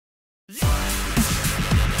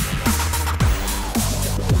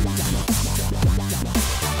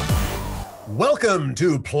Welcome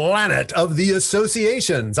to Planet of the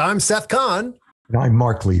Associations. I'm Seth Kahn. And I'm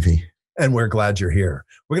Mark Levy. And we're glad you're here.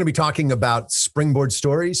 We're going to be talking about Springboard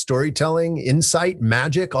stories, storytelling, insight,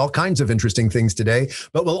 magic, all kinds of interesting things today.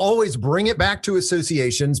 But we'll always bring it back to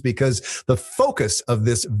associations because the focus of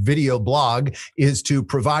this video blog is to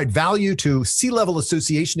provide value to C-level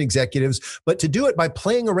association executives, but to do it by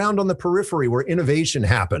playing around on the periphery where innovation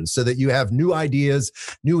happens so that you have new ideas,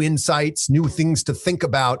 new insights, new things to think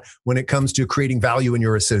about when it comes to creating value in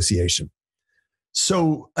your association.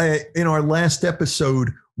 So in our last episode,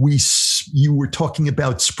 you were talking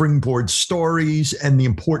about Springboard stories and the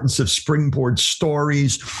importance of Springboard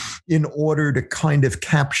stories in order to kind of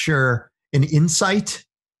capture an insight.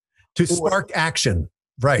 To spark action,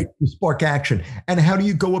 right. To spark action. And how do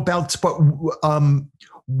you go about,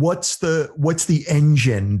 what's the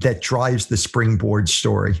engine that drives the Springboard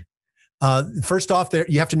story? First off,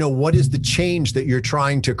 you have to know what is the change that you're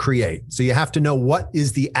trying to create. So you have to know what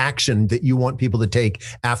is the action that you want people to take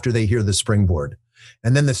after they hear the Springboard.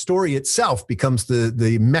 And then the story itself becomes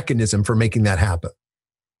the mechanism for making that happen.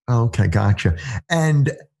 Okay, gotcha.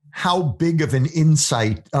 And how big of an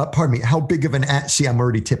insight, how big of see, I'm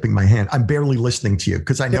already tipping my hand. I'm barely listening to you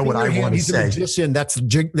because I know what I want to say. He's a magician.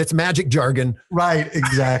 That's magic jargon. Right,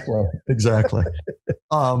 exactly. Exactly.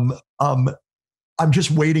 I'm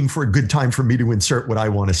just waiting for a good time for me to insert what I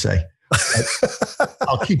want to say.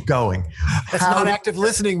 I'll keep going. That's not active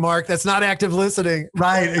listening, Mark. That's not active listening.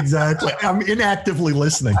 Right, exactly. I'm inactively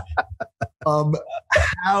listening.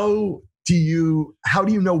 How do you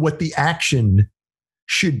know what the action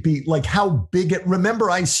should be? Like how big it,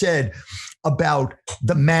 remember I said about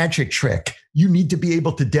the magic trick. You need to be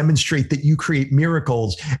able to demonstrate that you create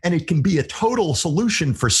miracles, and it can be a total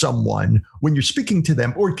solution for someone when you're speaking to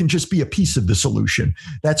them, or it can just be a piece of the solution.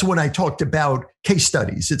 That's when I talked about case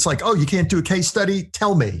studies. It's like, oh, you can't do a case study?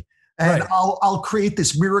 Tell me. And right. I'll create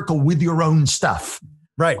this miracle with your own stuff.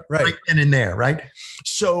 Right. And in there, right?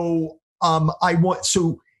 So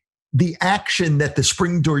the action that the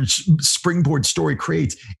Springboard story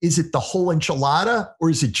creates, is it the whole enchilada or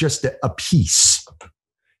is it just a piece?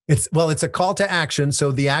 It's a call to action.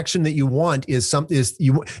 So the action that you want is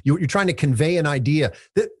you're trying to convey an idea.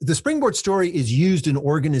 The Springboard story is used in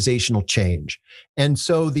organizational change. And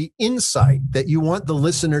so the insight that you want the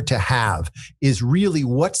listener to have is really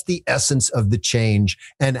what's the essence of the change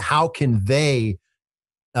and how can they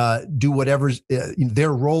do whatever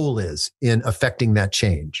their role is in affecting that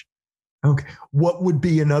change. Okay. What would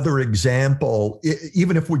be another example,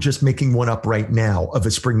 even if we're just making one up right now, of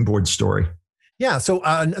a Springboard story? Yeah. So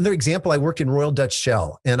another example, I worked in Royal Dutch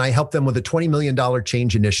Shell and I helped them with a $20 million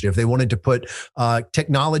change initiative. They wanted to put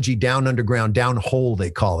technology down underground, down hole, they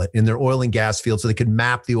call it, in their oil and gas fields so they could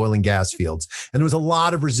map the oil and gas fields. And there was a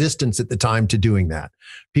lot of resistance at the time to doing that.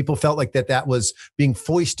 People felt like that was being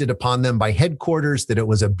foisted upon them by headquarters, that it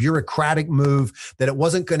was a bureaucratic move, that it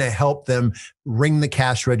wasn't going to help them ring the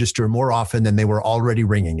cash register more often than they were already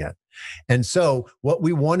ringing it. And so what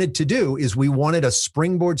we wanted to do is we wanted a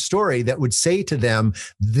Springboard story that would say to them,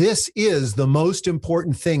 this is the most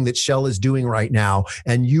important thing that Shell is doing right now,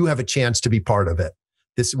 and you have a chance to be part of it.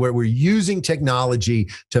 This is where we're using technology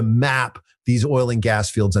to map these oil and gas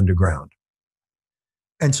fields underground.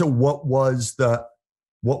 And so what was the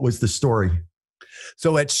story?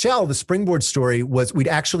 So at Shell, the Springboard story was we'd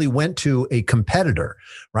actually went to a competitor,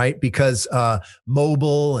 right? Because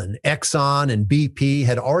Mobil and Exxon and BP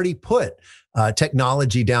had already put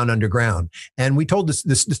technology down underground. And we told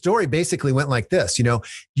the story basically went like this.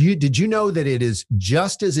 Did you know that it is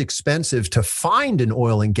just as expensive to find an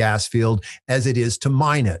oil and gas field as it is to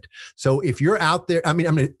mine it? So if you're out there,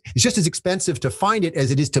 it's just as expensive to find it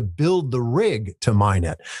as it is to build the rig to mine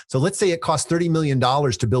it. So let's say it costs $30 million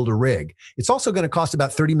to build a rig. It's also going to cost about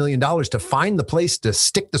 $30 million to find the place to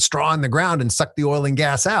stick the straw in the ground and suck the oil and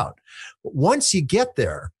gas out. Once you get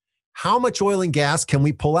there, how much oil and gas can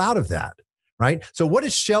we pull out of that? Right. So what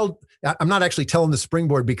is Shell? I'm not actually telling the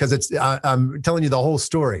Springboard because I'm telling you the whole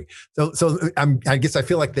story. So I guess I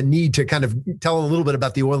feel like the need to kind of tell a little bit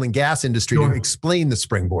about the oil and gas industry to explain the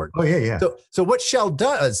Springboard. Oh, yeah. So what Shell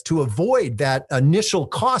does to avoid that initial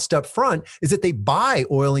cost up front is that they buy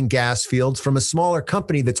oil and gas fields from a smaller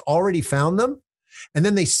company that's already found them. And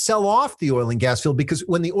then they sell off the oil and gas field because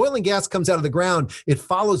when the oil and gas comes out of the ground, it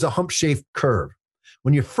follows a hump-shaped curve.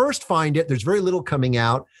 When you first find it, there's very little coming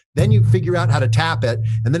out. Then you figure out how to tap it,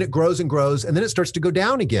 and then it grows and grows, and then it starts to go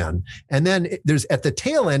down again. And then there's at the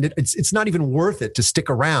tail end, it's not even worth it to stick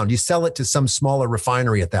around. You sell it to some smaller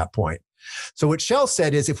refinery at that point. So what Shell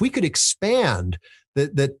said is if we could expand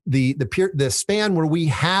the span where we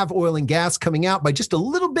have oil and gas coming out by just a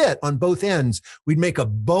little bit on both ends, we'd make a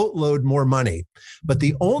boatload more money. But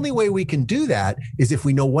the only way we can do that is if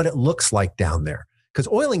we know what it looks like down there. Because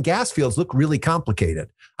oil and gas fields look really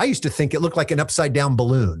complicated. I used to think it looked like an upside down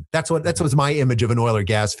balloon. That was my image of an oil or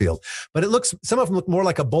gas field. But some of them look more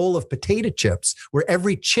like a bowl of potato chips, where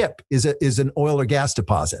every chip is an oil or gas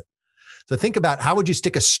deposit. So think about, how would you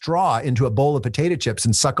stick a straw into a bowl of potato chips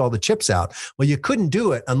and suck all the chips out? Well, you couldn't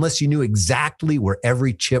do it unless you knew exactly where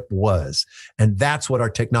every chip was. And that's what our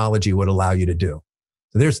technology would allow you to do.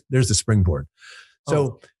 So there's the Springboard.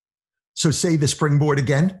 So say the Springboard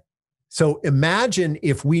again. So imagine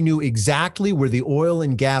if we knew exactly where the oil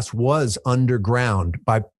and gas was underground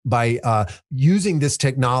by using this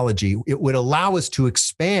technology. It would allow us to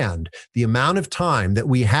expand the amount of time that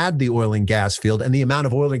we had the oil and gas field and the amount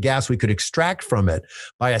of oil and gas we could extract from it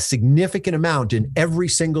by a significant amount in every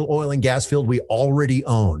single oil and gas field we already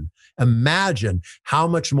own. Imagine how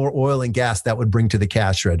much more oil and gas that would bring to the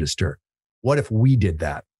cash register. What if we did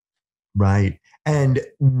that? Right. And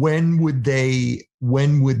when would they,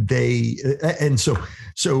 and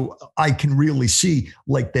so I can really see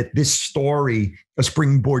like that this story, a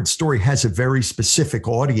Springboard story, has a very specific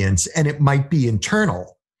audience, and it might be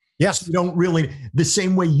internal. Yes. So you don't really, the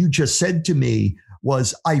same way you just said to me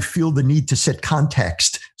was, I feel the need to set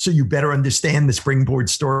context so you better understand the Springboard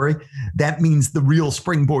story. That means the real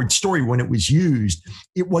Springboard story, when it was used,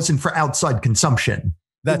 it wasn't for outside consumption.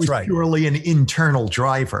 That's it was right. Purely an internal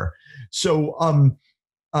driver. So,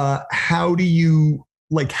 how do you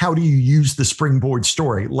use the Springboard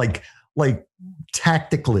story? Like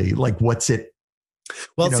tactically, like what's it?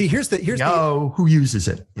 Well, see, who uses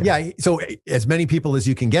it? Yeah. So as many people as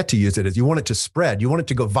you can get to use it, as you want it to spread, you want it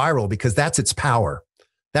to go viral, because that's its power.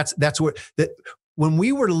 That's what when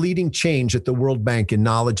we were leading change at the World Bank in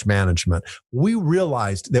knowledge management, we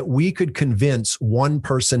realized that we could convince one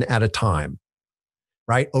person at a time,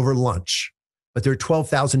 right? Over lunch. But there are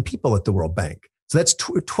 12,000 people at the World Bank. So that's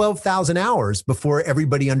 12,000 hours before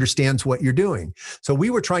everybody understands what you're doing. So we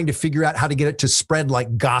were trying to figure out how to get it to spread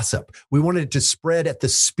like gossip. We wanted it to spread at the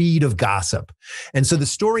speed of gossip. And so the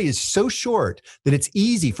story is so short that it's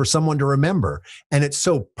easy for someone to remember. And it's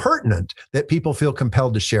so pertinent that people feel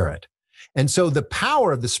compelled to share it. And so the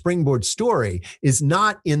power of the Springboard story is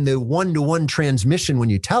not in the one-to-one transmission when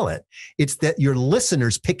you tell it. It's that your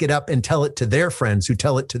listeners pick it up and tell it to their friends, who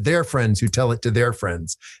tell it to their friends, who tell it to their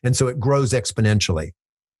friends. And so it grows exponentially.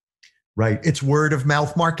 Right. It's word of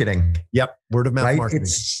mouth marketing. Yep. Word of mouth marketing.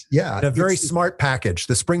 And a very smart package.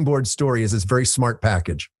 The Springboard story is this very smart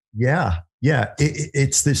package. Yeah. Yeah.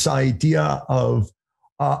 It's this idea of,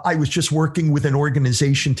 I was just working with an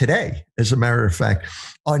organization today, as a matter of fact,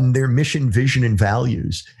 on their mission, vision, and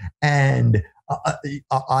values. And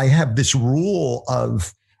I have this rule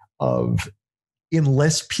of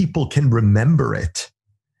unless people can remember it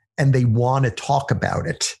and they want to talk about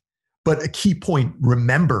it, but a key point,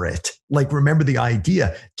 remember it, like remember the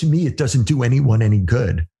idea. To me, it doesn't do anyone any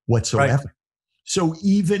good whatsoever. Right. So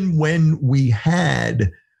even when we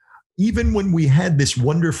had this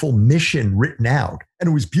wonderful mission written out, and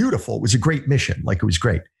it was beautiful, it was a great mission, like it was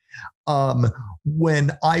great.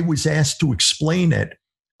 When I was asked to explain it,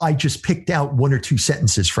 I just picked out one or two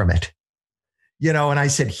sentences from it, and I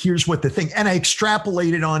said, here's what the thing, and I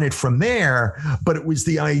extrapolated on it from there, but it was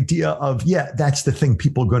the idea of, that's the thing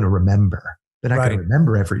people are going to remember. They're not going to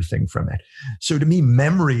remember everything from it. So to me,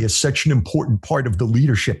 memory is such an important part of the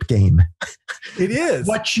leadership game. It is.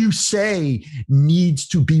 What you say needs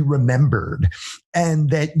to be remembered,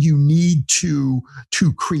 and that you need to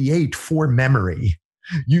create for memory.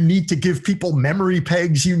 You need to give people memory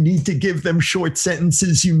pegs. You need to give them short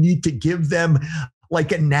sentences. You need to give them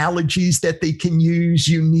like analogies that they can use.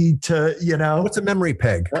 You need to, What's a memory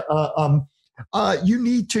peg? You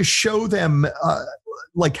need to show them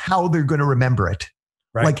like how they're going to remember it,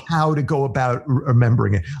 right. Like how to go about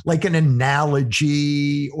remembering it, like an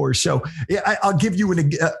analogy or so. I'll give you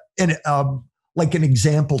like an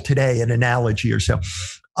example today, an analogy or so.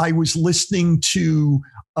 I was listening to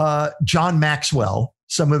John Maxwell.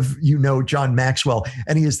 Some of you know John Maxwell,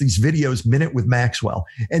 and he has these videos, Minute with Maxwell.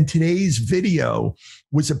 And today's video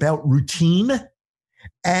was about routine.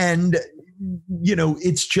 And,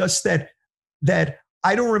 it's just that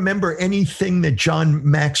I don't remember anything that John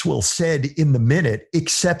Maxwell said in the minute,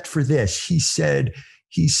 except for this. He said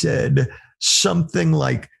something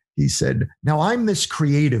like, now I'm this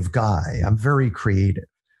creative guy. I'm very creative,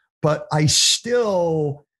 but I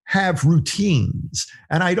still have routines.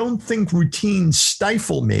 And I don't think routines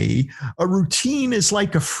stifle me. A routine is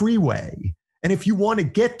like a freeway. And if you want to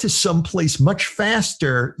get to someplace much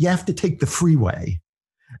faster, you have to take the freeway.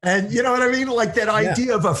 And you know what I mean? Like that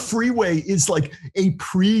idea of a freeway is like a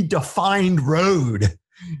predefined road,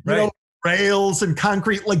 you know, rails and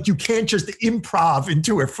concrete. Like you can't just improv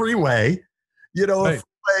into a freeway, you know. Right.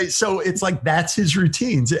 So it's like that's his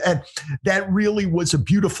routines. And that really was a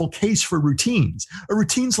beautiful case for routines. A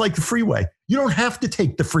routine's like the freeway. You don't have to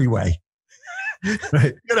take the freeway.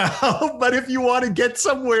 Right. You know, but if you want to get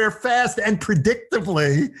somewhere fast and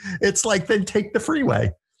predictably, it's like then take the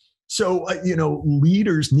freeway. So, you know,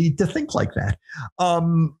 leaders need to think like that.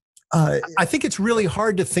 I think it's really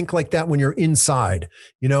hard to think like that when you're inside.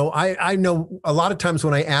 You know, I know a lot of times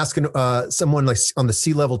when I ask someone like on the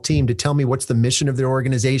C-level team to tell me what's the mission of their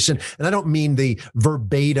organization, and I don't mean the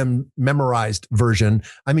verbatim memorized version.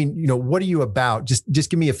 I mean, you know, what are you about? Just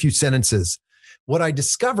give me a few sentences. What I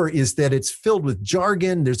discover is that it's filled with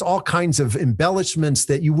jargon. There's all kinds of embellishments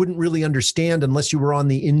that you wouldn't really understand unless you were on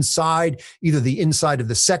the inside, either the inside of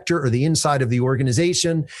the sector or the inside of the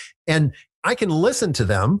organization. And I can listen to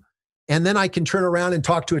them, and then I can turn around and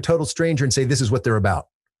talk to a total stranger and say, this is what they're about.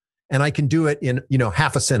 And I can do it in, you know,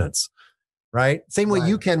 half a sentence. Right? Same way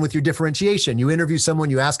you can with your differentiation. You interview someone,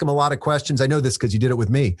 you ask them a lot of questions. I know this because you did it with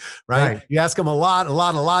me, right? You ask them a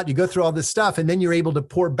lot. You go through all this stuff, and then you're able to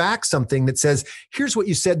pour back something that says, here's what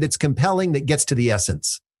you said that's compelling, that gets to the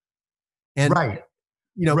essence. And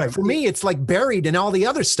you know, for me, it's like buried in all the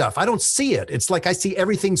other stuff. I don't see it. It's like I see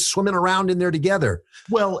everything swimming around in there together.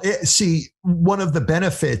 Well, see, one of the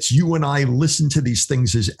benefits, you and I listen to these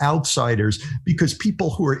things as outsiders, because people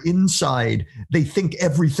who are inside, they think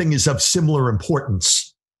everything is of similar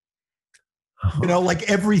importance. You know, like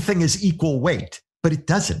everything is equal weight, but it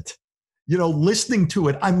doesn't. You know, listening to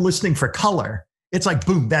it, I'm listening for color. It's like,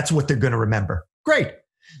 boom, that's what they're going to remember. Great.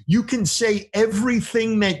 You can say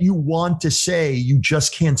everything that you want to say, you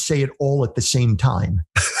just can't say it all at the same time.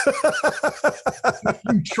 If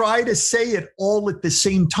you try to say it all at the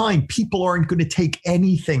same time, people aren't going to take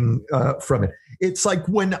anything from it. It's like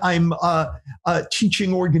when I'm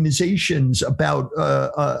teaching organizations about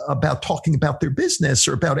talking about their business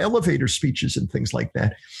or about elevator speeches and things like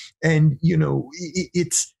that. And, you know,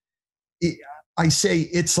 I say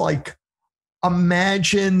it's like,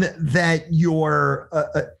 imagine that you're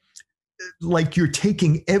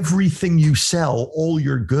taking everything you sell, all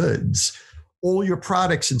your goods, all your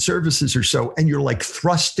products and services or so, and you're like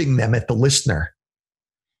thrusting them at the listener.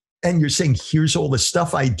 And you're saying, here's all the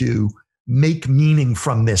stuff I do, make meaning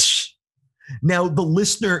from this. Now, the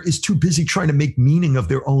listener is too busy trying to make meaning of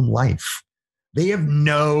their own life. They have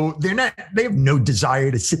no desire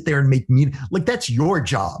to sit there and make meaning. Like, that's your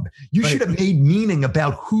job. You should have made meaning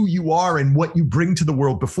about who you are and what you bring to the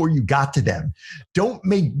world before you got to them. Don't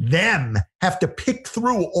make them have to pick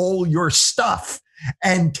through all your stuff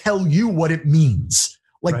and tell you what it means.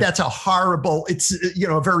 Like, that's a horrible, it's, you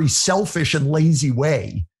know, a very selfish and lazy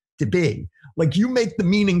way to be. Like, you make the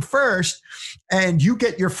meaning first and you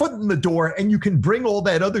get your foot in the door, and you can bring all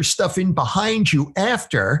that other stuff in behind you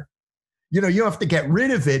after. You know, you have to get rid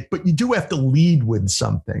of it, but you do have to lead with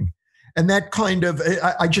something. And that kind of,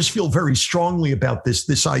 I just feel very strongly about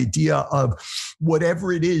this idea of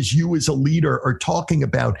whatever it is you as a leader are talking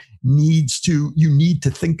about you need to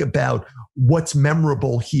think about what's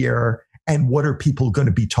memorable here and what are people going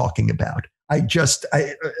to be talking about. I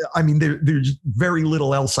mean, there's very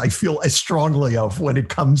little else I feel as strongly of when it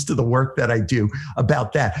comes to the work that I do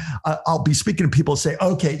about that. I'll be speaking to people and say,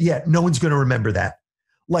 okay, yeah, no one's going to remember that.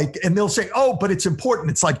 Like, and they'll say, oh, but it's important.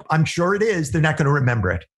 It's like, I'm sure it is. They're not going to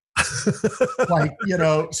remember it. Like, you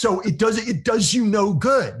know, so it does you no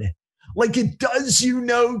good. Like, it does you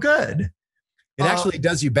no good. It actually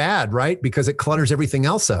does you bad, right? Because it clutters everything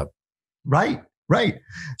else up. Right.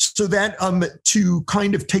 So that, to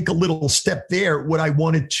kind of take a little step there, what I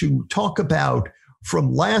wanted to talk about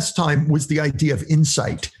from last time was the idea of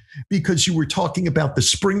insight. Because you were talking about the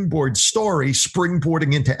Springboard story,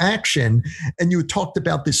 springboarding into action, and you talked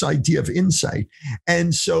about this idea of insight.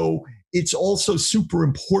 And so it's also super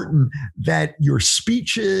important that your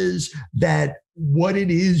speeches, that what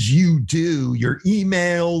it is you do, your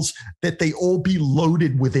emails, that they all be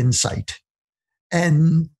loaded with insight.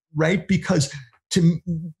 And because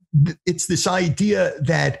it's this idea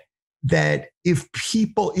that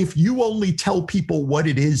if you only tell people what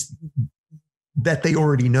it is that they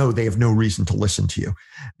already know, they have no reason to listen to you,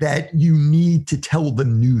 that you need to tell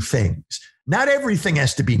them new things. Not everything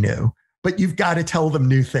has to be new, but you've got to tell them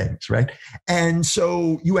new things, right? And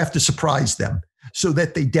so you have to surprise them so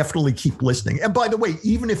that they definitely keep listening. And by the way,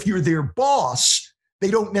 even if you're their boss, they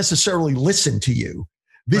don't necessarily listen to you.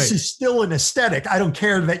 This is still an aesthetic. I don't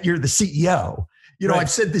care that you're the CEO. You know, Right.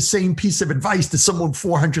 I've said the same piece of advice to someone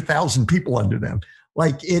 400,000 people under them.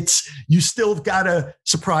 Like you still got to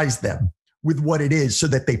surprise them with what it is so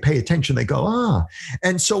that they pay attention. They go, ah.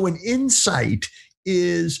 And so an insight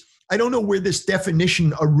is, I don't know where this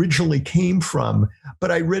definition originally came from,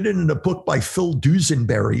 but I read it in a book by Phil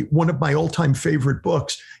Dusenberry, one of my all-time favorite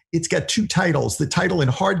books. It's got two titles. The title in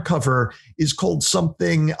hardcover is called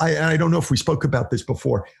something, I don't know if we spoke about this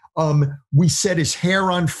before. We Set His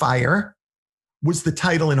Hair on Fire was the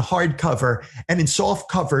title in hardcover. And in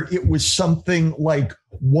softcover, it was something like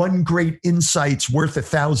One Great Insight's Worth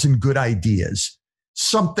 1,000 Good Ideas,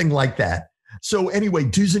 something like that. So anyway,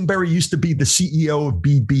 Dusenberry used to be the CEO of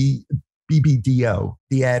BBDO,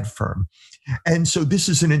 the ad firm. And so this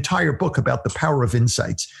is an entire book about the power of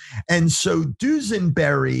insights. And so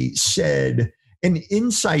Dusenberry said an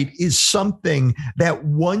insight is something that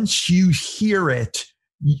once you hear it,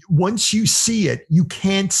 once you see it, you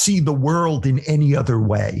can't see the world in any other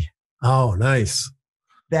way. Oh, nice.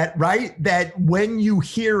 That, right? That when you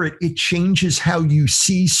hear it, it changes how you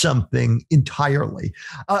see something entirely.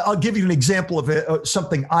 I'll give you an example of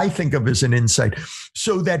something I think of as an insight.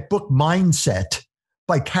 So that book Mindset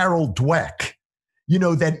by Carol Dweck, you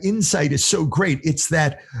know, that insight is so great. It's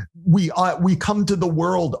that we come to the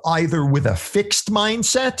world either with a fixed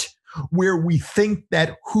mindset, where we think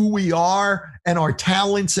that who we are and our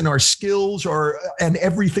talents and our skills and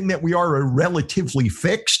everything that we are relatively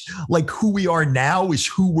fixed. Like who we are now is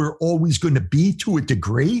who we're always going to be to a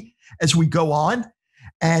degree as we go on.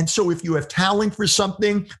 And so if you have talent for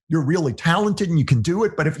something, you're really talented and you can do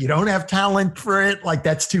it. But if you don't have talent for it, like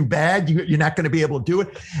that's too bad. You're not going to be able to do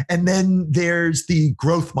it. And then there's the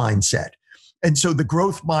growth mindset. And so the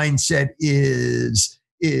growth mindset is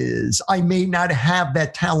I may not have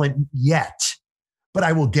that talent yet, but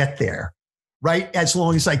I will get there, right? As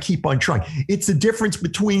long as I keep on trying. It's the difference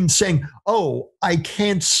between saying, oh, I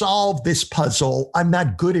can't solve this puzzle, I'm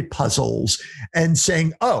not good at puzzles, and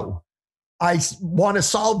saying, oh, I want to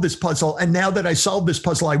solve this puzzle. And now that I solved this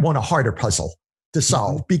puzzle, I want a harder puzzle to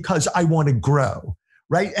solve because I want to grow.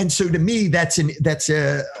 Right. And so to me, that's an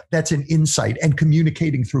insight, and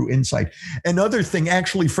communicating through insight. Another thing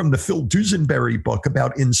actually from the Phil Dusenberry book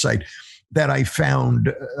about insight that I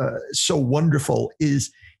found so wonderful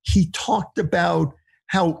is he talked about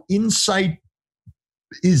how insight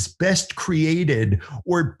is best created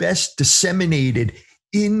or best disseminated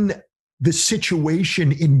in the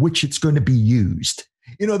situation in which it's going to be used.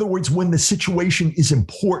 In other words, when the situation is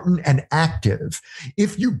important and active,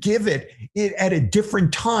 if you give it at a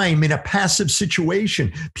different time in a passive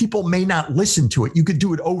situation, people may not listen to it. You could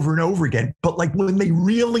do it over and over again, but like when they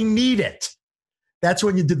really need it, that's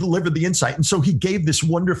when you deliver the insight. And so he gave this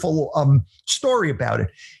wonderful story about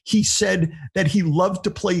it. He said that he loved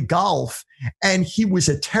to play golf and he was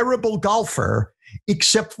a terrible golfer,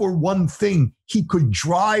 except for one thing: he could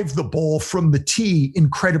drive the ball from the tee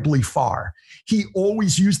incredibly far. He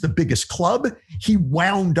always used the biggest club. He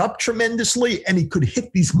wound up tremendously and he could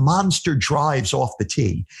hit these monster drives off the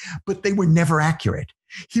tee, but they were never accurate.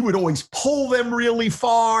 He would always pull them really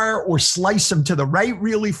far or slice them to the right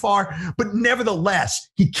really far, but nevertheless,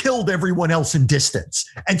 he killed everyone else in distance.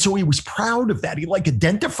 And so he was proud of that. He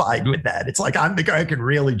identified with that. It's like, I'm the guy who can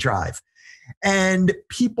really drive. And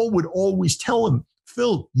people would always tell him,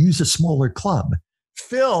 Phil, use a smaller club.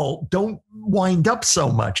 Phil, don't wind up so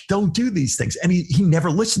much. Don't do these things. And he never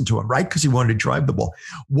listened to him, right? Because he wanted to drive the ball.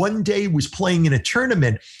 One day he was playing in a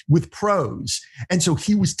tournament with pros. And so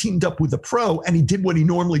he was teamed up with a pro and he did what he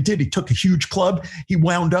normally did. He took a huge club. He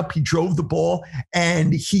wound up, he drove the ball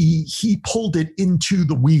and he pulled it into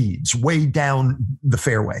the weeds way down the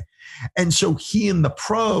fairway. And so he and the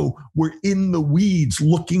pro were in the weeds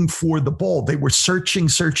looking for the ball. They were searching.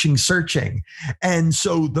 And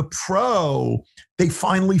so the pro, they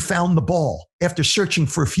finally found the ball after searching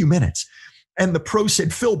for a few minutes. And the pro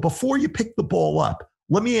said, Phil, before you pick the ball up,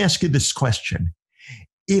 let me ask you this question.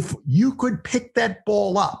 If you could pick that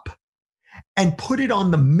ball up and put it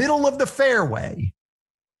on the middle of the fairway,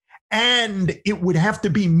 and it would have to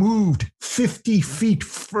be moved 50 feet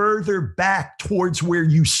further back towards where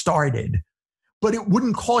you started, but it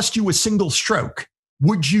wouldn't cost you a single stroke,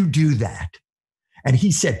 would you do that? And he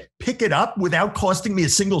said, pick it up without costing me a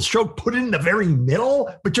single stroke, put it in the very middle,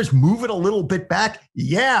 but just move it a little bit back.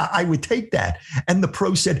 Yeah, I would take that. And the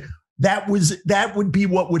pro said, that would be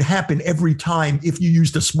what would happen every time if you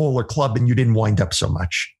used a smaller club and you didn't wind up so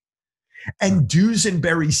much. And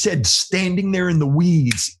Dusenberry said, standing there in the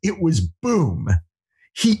weeds, it was boom.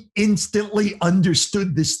 he instantly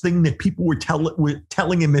understood this thing that people were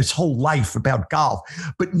telling him his whole life about golf,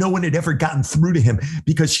 but no one had ever gotten through to him,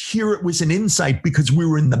 because here it was an insight because we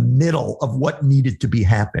were in the middle of what needed to be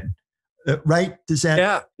happen. Right? Does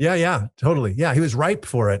that? Yeah, totally. Yeah, he was ripe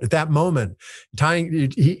for it at that moment.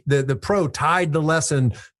 The pro tied the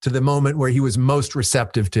lesson to the moment where he was most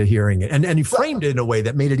receptive to hearing it, and he framed it in a way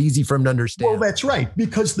that made it easy for him to understand. Well, that's right,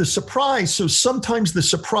 because the surprise. So sometimes the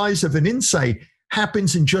surprise of an insight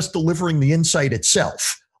happens in just delivering the insight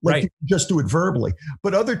itself. Like right. You can just do it verbally.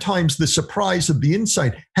 But other times the surprise of the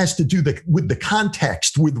insight has to do with the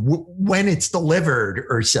context, with when it's delivered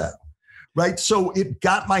or so. Right. So it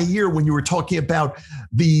got my ear when you were talking about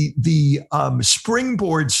the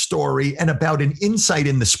Springboard story and about an insight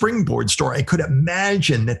in the Springboard story. I could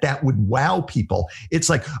imagine that would wow people. It's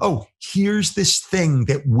like, oh, here's this thing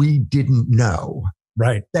that we didn't know.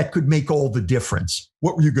 Right. That could make all the difference.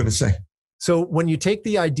 What were you going to say? So when you take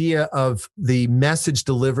the idea of the message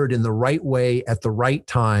delivered in the right way at the right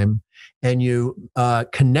time, and you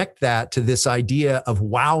connect that to this idea of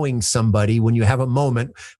wowing somebody when you have a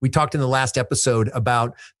moment. We talked in the last episode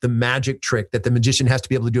about the magic trick, that the magician has to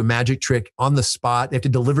be able to do a magic trick on the spot. They have to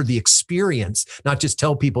deliver the experience, not just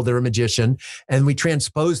tell people they're a magician. And we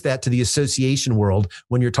transpose that to the association world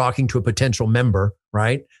when you're talking to a potential member,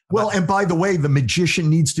 right? Well, and by the way, the magician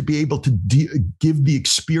needs to be able to give the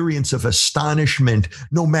experience of astonishment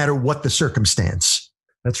no matter what the circumstance.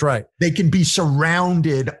 That's right. They can be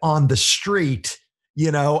surrounded on the street,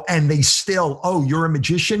 and they still, oh, you're a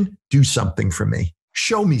magician? Do something for me.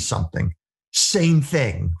 Show me something. Same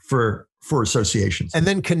thing for associations. And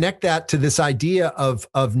then connect that to this idea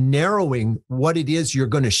of narrowing what it is you're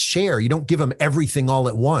going to share. You don't give them everything all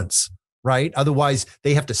at once, right? Otherwise,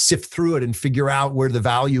 they have to sift through it and figure out where the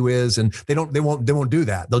value is, and they won't do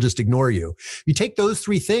that. They'll just ignore you. You take those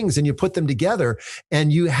three things and you put them together,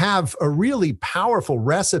 and you have a really powerful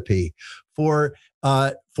recipe for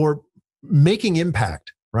making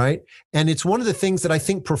impact, right? And it's one of the things that I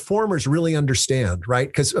think performers really understand, right?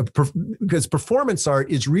 Because performance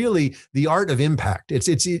art is really the art of impact.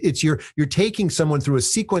 It's you're taking someone through a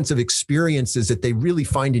sequence of experiences that they really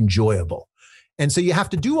find enjoyable. And so you have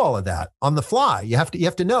to do all of that on the fly. You have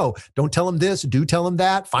to know, don't tell them this, do tell them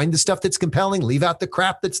that, find the stuff that's compelling, leave out the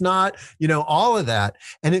crap that's not, all of that.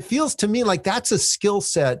 And it feels to me like that's a skill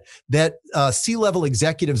set that C-level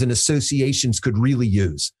executives and associations could really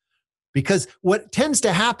use. Because what tends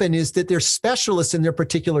to happen is that they're specialists in their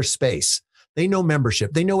particular space. They know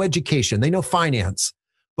membership, they know education, they know finance.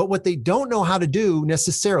 But what they don't know how to do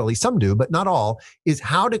necessarily, some do, but not all, is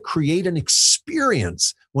how to create an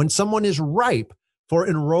experience when someone is ripe for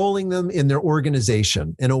enrolling them in their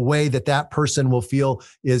organization in a way that person will feel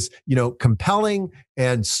is, compelling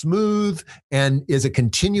and smooth and is a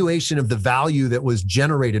continuation of the value that was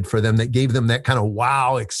generated for them that gave them that kind of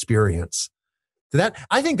wow experience. So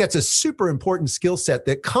I think that's a super important skill set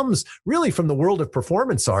that comes really from the world of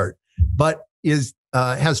performance art, but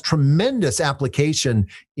has tremendous application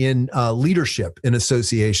in leadership in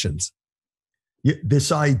associations.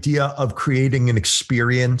 This idea of creating an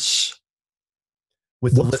experience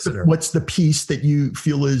with the listener. What's the piece that you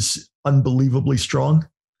feel is unbelievably strong?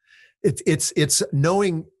 It's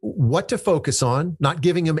knowing what to focus on, not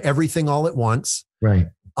giving them everything all at once. Right.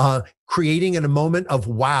 Creating in a moment of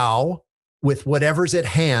wow with whatever's at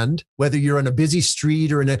hand, whether you're on a busy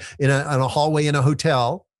street or in a hallway in a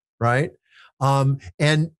hotel, right?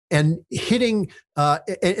 And hitting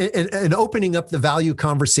and opening up the value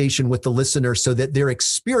conversation with the listener so that they're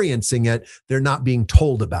experiencing it, they're not being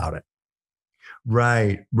told about it.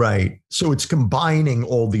 Right. So it's combining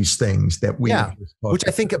all these things that which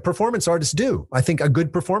I think a performance artists do. I think a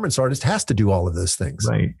good performance artist has to do all of those things.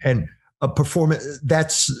 Right. And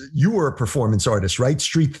you were a performance artist, right?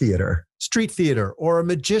 Street theater, or a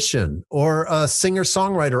magician, or a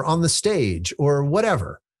singer-songwriter on the stage, or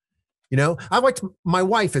whatever. I liked my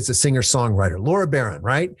wife as a singer-songwriter, Laura Barron,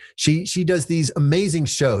 right? She does these amazing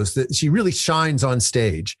shows that she really shines on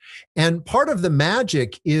stage. And part of the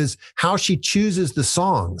magic is how she chooses the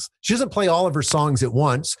songs. She doesn't play all of her songs at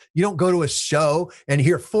once. You don't go to a show and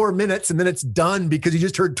hear 4 minutes and then it's done because you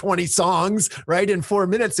just heard 20 songs, right? In 4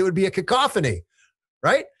 minutes, it would be a cacophony,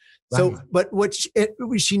 right? So, but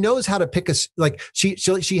she knows how to pick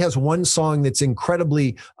she has one song that's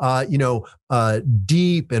incredibly,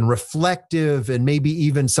 deep and reflective, and maybe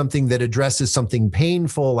even something that addresses something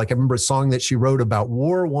painful. Like I remember a song that she wrote about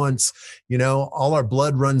war once, all our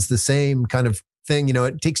blood runs the same kind of thing.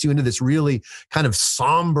 It takes you into this really kind of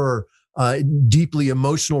somber deeply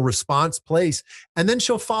emotional response place. And then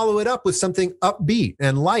she'll follow it up with something upbeat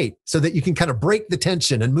and light so that you can kind of break the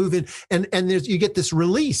tension and move in. And you get this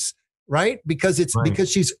release, right? Because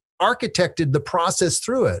because she's architected the process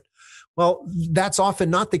through it. Well, that's often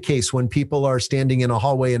not the case when people are standing in a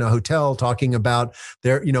hallway in a hotel talking about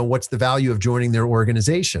what's the value of joining their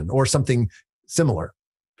organization or something similar.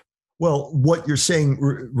 Well, what you're saying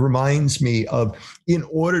reminds me of, in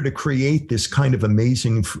order to create this kind of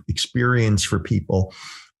amazing experience for people,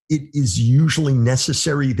 it is usually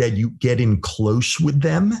necessary that you get in close with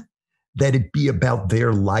them, that it be about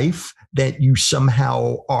their life, that you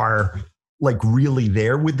somehow are like really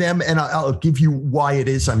there with them. And I'll give you why it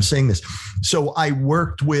is I'm saying this. So I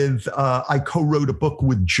co-wrote a book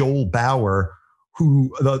with Joel Bauer,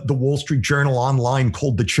 who the Wall Street Journal Online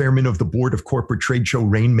called the chairman of the board of corporate trade show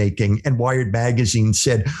Rainmaking, and Wired Magazine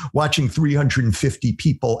said watching 350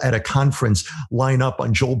 people at a conference line up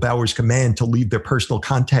on Joel Bauer's command to leave their personal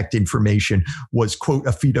contact information was, quote,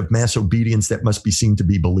 a feat of mass obedience that must be seen to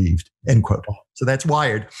be believed, end quote. So that's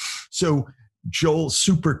Wired. So Joel's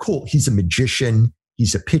super cool. He's a magician.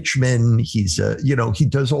 He's a pitchman. He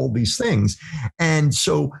does all these things. And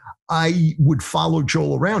so I would follow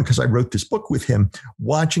Joel around because I wrote this book with him,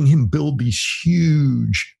 watching him build these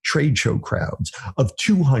huge trade show crowds of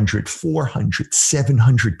 200, 400,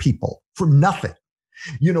 700 people from nothing.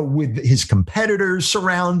 With his competitors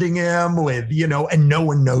surrounding him, and no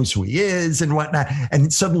one knows who he is and whatnot.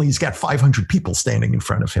 And suddenly he's got 500 people standing in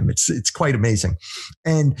front of him. It's quite amazing.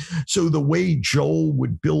 And so the way Joel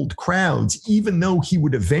would build crowds, even though he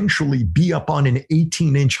would eventually be up on an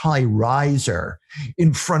 18-inch high riser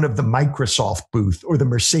in front of the Microsoft booth or the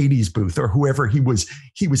Mercedes booth or whoever he was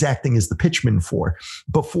acting as the pitchman for,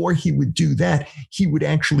 before he would do that, he would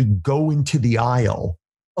actually go into the aisle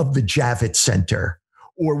of the Javits Center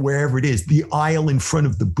or wherever it is, the aisle in front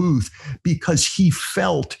of the booth, because he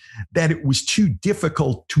felt that it was too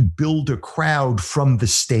difficult to build a crowd from the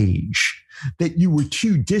stage, that you were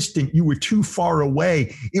too distant, you were too far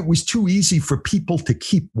away. It was too easy for people to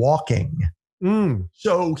keep walking.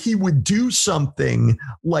 So he would do something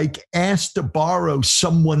like ask to borrow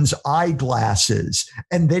someone's eyeglasses,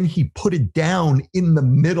 and then he put it down in the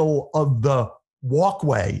middle of the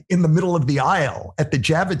walkway, in the middle of the aisle at the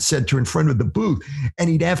Javits Center in front of the booth. And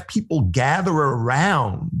he'd have people gather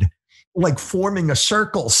around, like forming a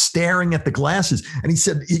circle, staring at the glasses. And he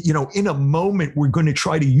said, in a moment, we're going to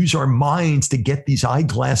try to use our minds to get these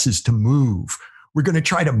eyeglasses to move. We're going to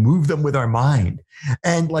try to move them with our mind.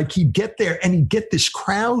 And like he'd get there and he'd get this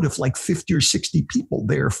crowd of like 50 or 60 people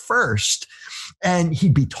there first. And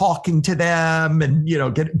he'd be talking to them and,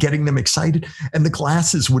 getting them excited, and the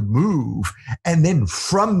glasses would move. And then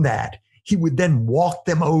from that, he would then walk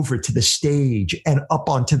them over to the stage and up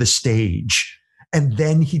onto the stage. And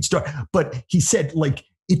then he'd start. But he said, like,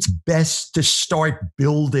 it's best to start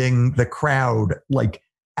building the crowd like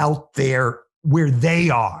out there where they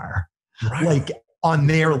are, right, like on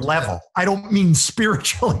their level. I don't mean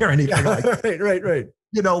spiritually or anything like that. Right.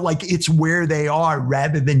 Like it's where they are,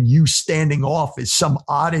 rather than you standing off as some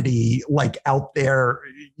oddity, like out there,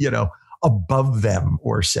 above them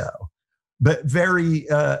or so. But very,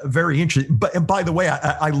 very interesting. And by the way,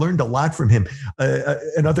 I learned a lot from him.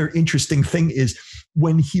 Another interesting thing is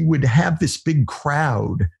when he would have this big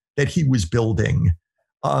crowd that he was building,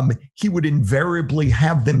 he would invariably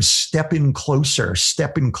have them step in closer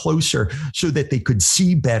so that they could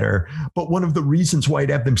see better. But one of the reasons why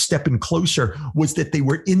I'd have them step in closer was that they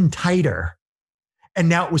were in tighter. And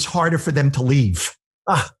now it was harder for them to leave.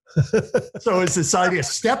 So it's this idea,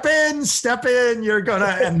 step in, you're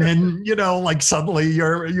gonna, and then, like suddenly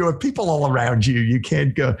you have people all around you. You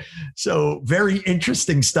can't go. So very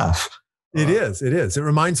interesting stuff. It is. It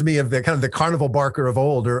reminds me of the kind of the carnival barker of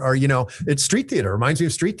old, or it's street theater. It reminds me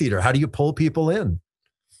of street theater. How do you pull people in?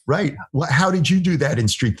 Right. Well, how did you do that in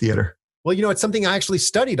street theater? Well, it's something I actually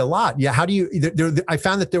studied a lot. Yeah. How do you, I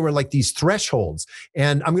found that there were like these thresholds,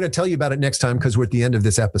 and I'm going to tell you about it next time because we're at the end of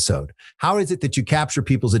this episode. How is it that you capture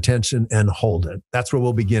people's attention and hold it? That's where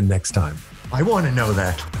we'll begin next time. I want to know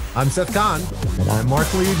that. I'm Seth Kahn. And I'm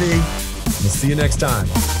Mark Levy. We'll see you next time.